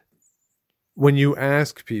when you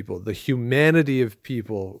ask people, the humanity of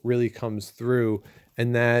people really comes through,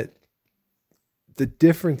 and that the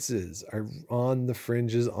differences are on the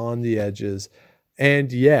fringes, on the edges,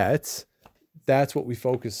 and yet that's what we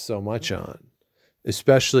focus so much on,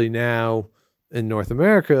 especially now in North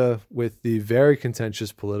America with the very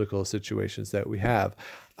contentious political situations that we have.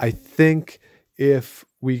 I think if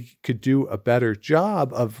we could do a better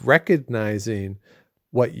job of recognizing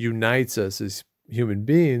what unites us as human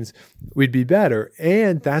beings, we'd be better.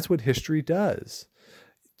 And that's what history does.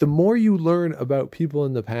 The more you learn about people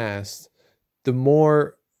in the past, the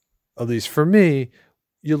more, at least for me,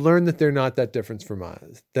 you learn that they're not that different from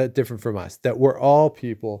us, that we're all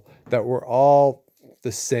people, that we're all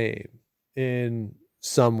the same in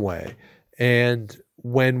some way. And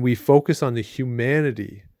when we focus on the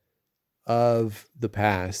humanity of the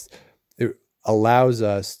past, it allows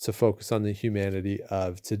us to focus on the humanity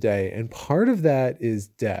of today. And part of that is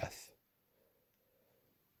death.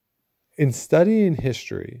 In studying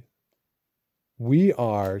history, we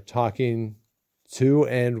are talking to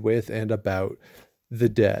and with and about the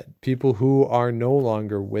dead, people who are no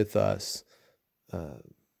longer with us.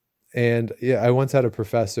 And I once had a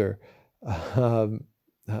professor,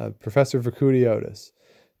 Professor Vukudiotis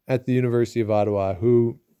at the University of Ottawa,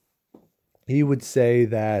 who he would say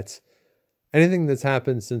that anything that's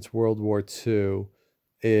happened since World War II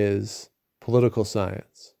is political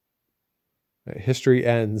science. Right? History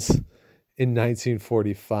ends in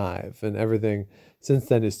 1945, and everything since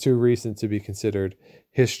then is too recent to be considered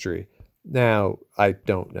history. Now, I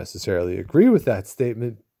don't necessarily agree with that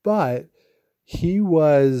statement, but he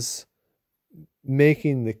was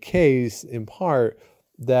making the case in part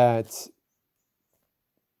that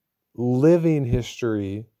living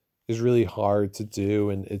history is really hard to do,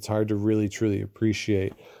 and it's hard to really truly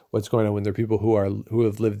appreciate what's going on when there are people who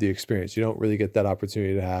have lived the experience. You don't really get that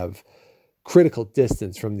opportunity to have critical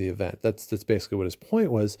distance from the event. That's basically what his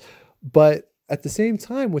point was. But at the same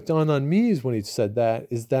time, what dawned on me is when he said that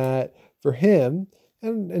is that for him,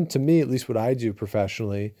 and to me, at least what I do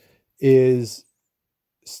professionally, is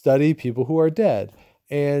study people who are dead.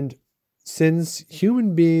 And since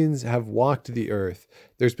human beings have walked the earth,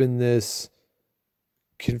 there's been this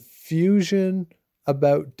confusion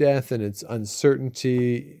about death and its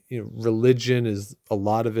uncertainty. Religion is, a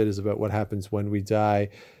lot of it is about what happens when we die.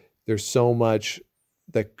 There's so much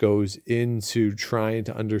that goes into trying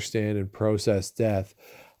to understand and process death.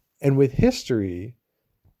 And with history,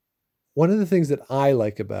 one of the things that I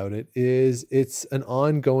like about it is it's an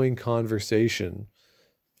ongoing conversation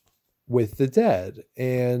with the dead.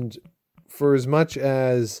 And for as much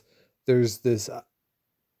as there's this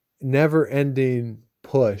never-ending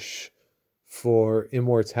push for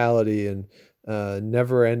immortality and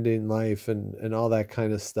never-ending life and all that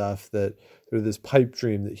kind of stuff, that there's this pipe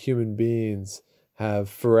dream that human beings have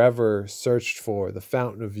forever searched for, the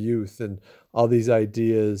fountain of youth, and all these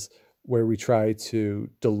ideas where we try to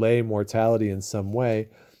delay mortality in some way.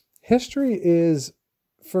 History is,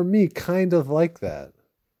 for me, kind of like that.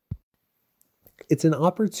 It's an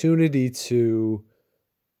opportunity to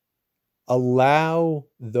allow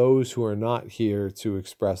those who are not here to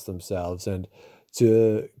express themselves and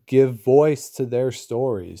to give voice to their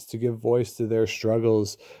stories, to give voice to their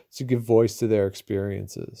struggles, to give voice to their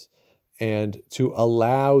experiences, and to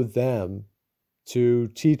allow them to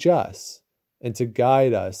teach us and to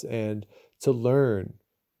guide us and to learn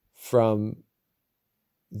from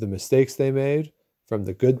the mistakes they made, from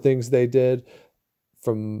the good things they did,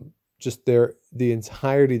 from just the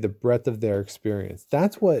entirety, the breadth of their experience.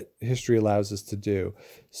 That's what history allows us to do.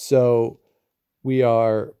 So we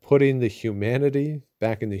are putting the humanity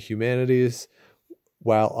back in the humanities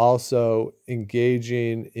while also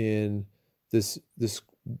engaging in this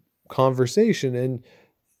conversation. And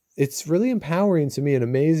it's really empowering to me and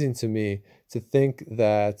amazing to me to think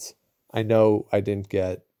that I know I didn't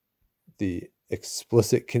get the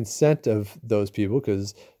explicit consent of those people,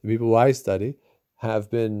 because the people who I study have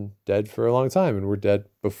been dead for a long time and were dead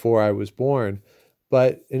before I was born.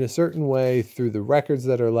 But in a certain way, through the records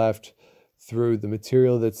that are left, through the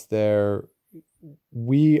material that's there,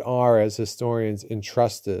 we are, as historians,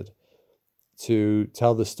 entrusted to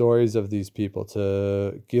tell the stories of these people,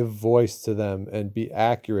 to give voice to them and be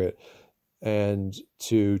accurate, and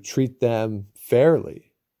to treat them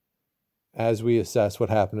fairly as we assess what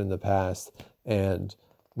happened in the past and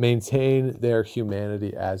maintain their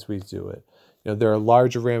humanity as we do it. There are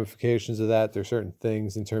larger ramifications of that. There are certain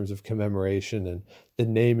things in terms of commemoration and the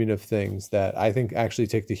naming of things that I think actually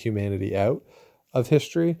take the humanity out of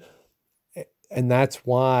history. And that's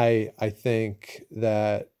why I think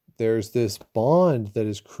that there's this bond that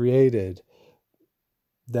is created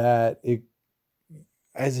that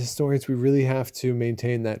as historians, we really have to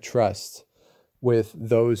maintain that trust with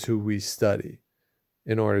those who we study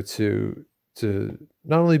in order to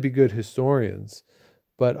not only be good historians,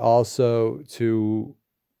 but also to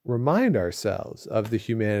remind ourselves of the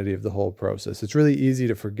humanity of the whole process. It's really easy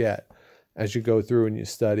to forget as you go through and you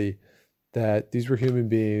study that these were human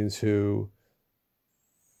beings who,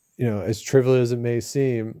 as trivial as it may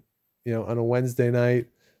seem, on a Wednesday night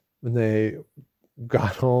when they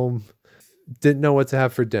got home, didn't know what to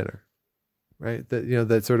have for dinner, right?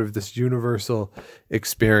 That sort of this universal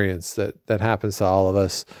experience that happens to all of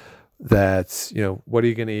us. That's, what are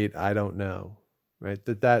you going to eat? I don't know, right?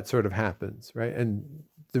 That sort of happens, right? And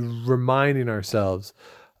the reminding ourselves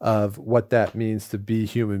of what that means to be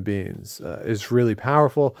human beings is really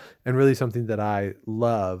powerful and really something that I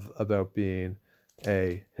love about being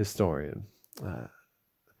a historian.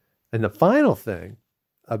 And the final thing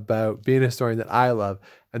about being a historian that I love,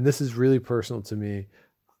 and this is really personal to me,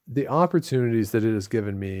 the opportunities that it has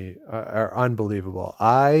given me are unbelievable.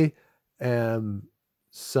 I am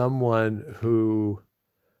someone who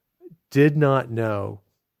did not know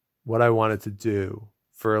what I wanted to do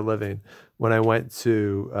for a living when I went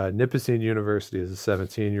to Nipissing University as a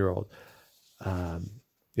 17-year-old.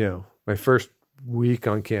 My first week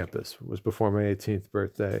on campus was before my 18th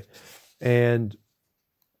birthday. And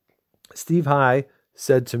Steve High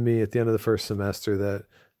said to me at the end of the first semester that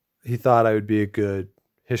he thought I would be a good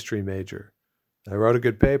history major. I wrote a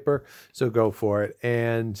good paper, so go for it.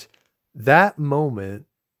 And that moment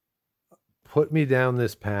put me down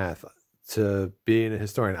this path to being a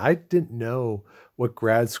historian. I didn't know what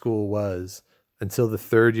grad school was until the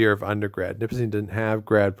third year of undergrad. Nipissing didn't have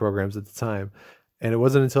grad programs at the time. And it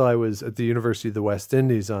wasn't until I was at the University of the West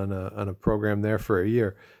Indies on a program there for a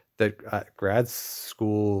year that grad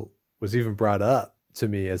school was even brought up to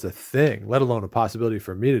me as a thing, let alone a possibility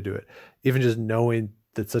for me to do it. Even just knowing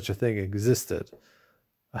that such a thing existed.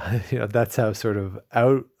 That's how sort of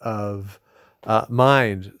out of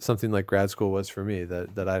mind something like grad school was for me, that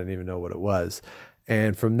I didn't even know what it was.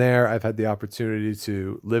 And from there, I've had the opportunity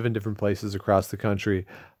to live in different places across the country.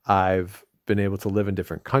 I've been able to live in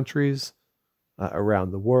different countries around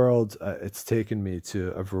the world. It's taken me to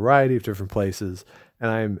a variety of different places. And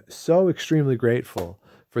I'm so extremely grateful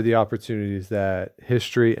for the opportunities that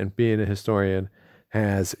history and being a historian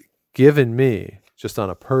has given me just on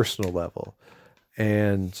a personal level.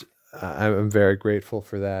 And I'm very grateful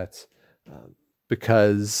for that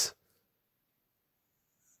because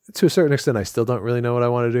to a certain extent, I still don't really know what I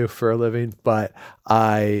want to do for a living, but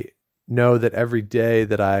I know that every day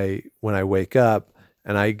that when I wake up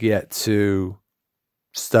and I get to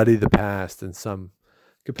study the past in some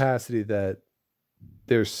capacity, that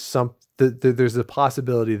there's a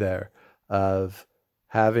possibility there of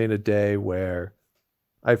having a day where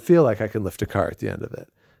I feel like I can lift a car at the end of it.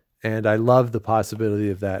 And I love the possibility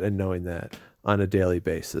of that and knowing that on a daily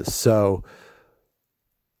basis. So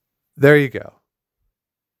there you go.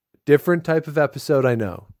 Different type of episode, I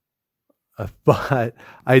know. But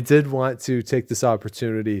I did want to take this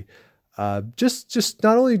opportunity just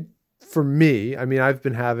not only for me. I mean, I've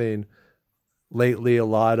been having lately a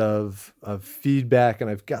lot of feedback, and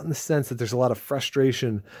I've gotten the sense that there's a lot of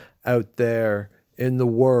frustration out there in the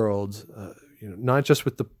world, not just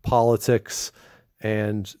with the politics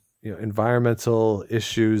and environmental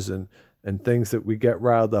issues and things that we get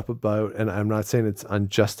riled up about. And I'm not saying it's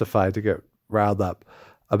unjustified to get riled up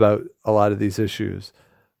about a lot of these issues.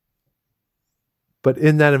 But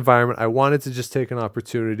in that environment, I wanted to just take an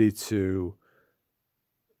opportunity to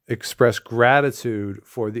express gratitude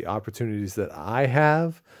for the opportunities that I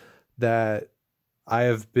have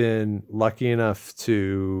been lucky enough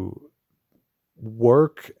to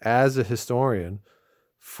work as a historian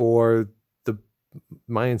for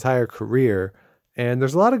my entire career. And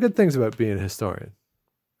there's a lot of good things about being a historian.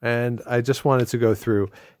 And I just wanted to go through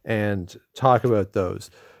and talk about those.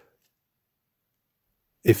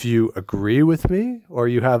 If you agree with me or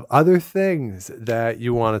you have other things that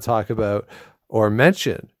you want to talk about or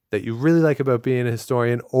mention that you really like about being a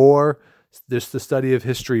historian, or just the study of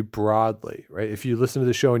history broadly, right? If you listen to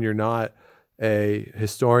the show and you're not a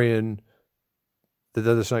historian,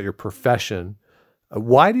 that's not your profession,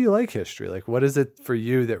 why do you like history? Like, what is it for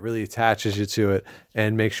you that really attaches you to it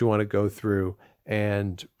and makes you want to go through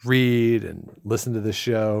and read and listen to the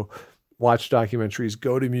show, watch documentaries,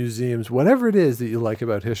 go to museums, whatever it is that you like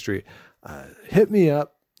about history? Hit me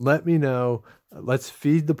up. Let me know. Let's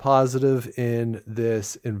feed the positive in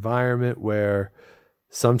this environment where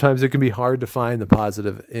sometimes it can be hard to find the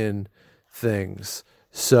positive in things.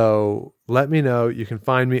 So let me know. You can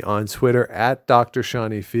find me on Twitter at Dr.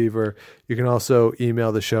 Shawnee Fever. You can also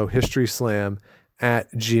email the show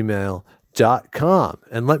historyslam@gmail.com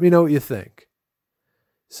and let me know what you think.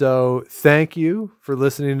 So thank you for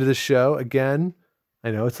listening to the show. Again,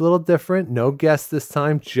 I know it's a little different. No guest this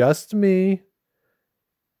time, just me.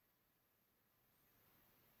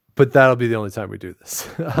 But that'll be the only time we do this.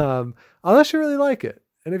 Unless you really like it.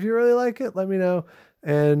 And if you really like it, let me know.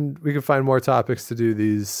 And we can find more topics to do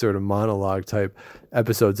these sort of monologue type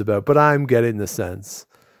episodes about. But I'm getting the sense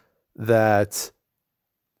that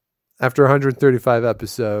after 135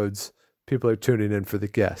 episodes, people are tuning in for the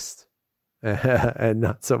guest and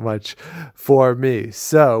not so much for me.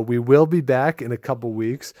 So we will be back in a couple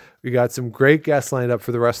weeks. We got some great guests lined up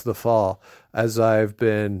for the rest of the fall, as I've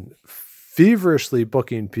been feverishly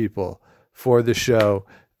booking people for the show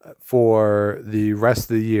for the rest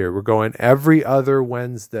of the year. We're going every other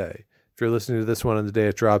Wednesday. If you're listening to this one on the day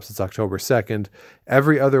it drops, it's October 2nd.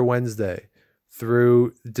 Every other Wednesday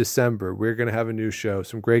through December, we're going to have a new show.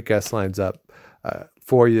 Some great guest lines up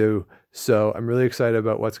for you. So I'm really excited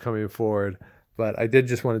about what's coming forward. But I did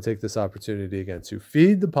just want to take this opportunity again to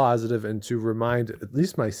feed the positive and to remind at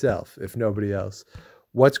least myself, if nobody else,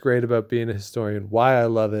 what's great about being a historian, why I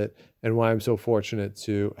love it, and why I'm so fortunate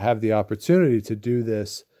to have the opportunity to do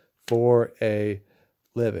this for a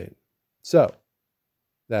living. So,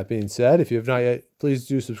 that being said, if you have not yet, please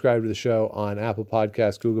do subscribe to the show on Apple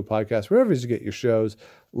Podcasts, Google Podcasts, wherever you get your shows.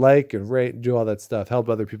 Like and rate and do all that stuff. Help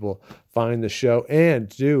other people find the show. And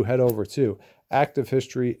do head over to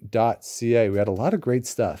Activehistory.ca. We had a lot of great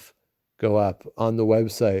stuff go up on the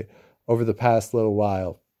website over the past little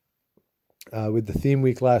while. With the theme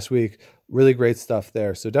week last week, really great stuff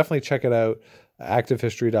there. So definitely check it out,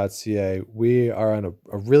 Activehistory.ca. We are on a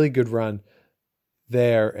really good run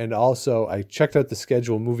there. And also, I checked out the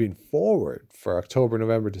schedule moving forward for October,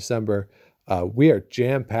 November, December. We are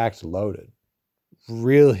jam-packed loaded.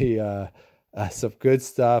 Really some good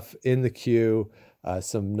stuff in the queue.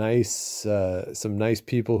 Some nice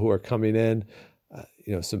people who are coming in.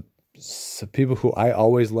 Some people who I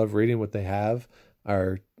always love reading what they have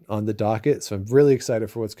are on the docket. So I'm really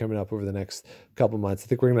excited for what's coming up over the next couple months. I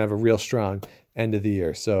think we're going to have a real strong end of the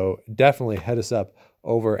year. So definitely head us up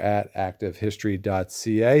over at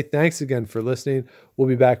Activehistory.ca. Thanks again for listening. We'll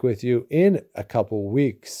be back with you in a couple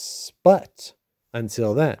weeks. But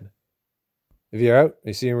until then, if you're out and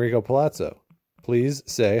you see Enrico Palazzo, please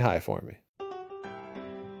say hi for me.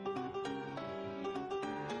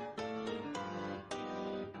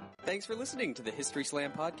 Thanks for listening to the History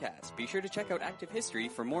Slam podcast. Be sure to check out Active History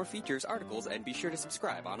for more features, articles, and be sure to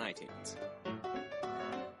subscribe on iTunes.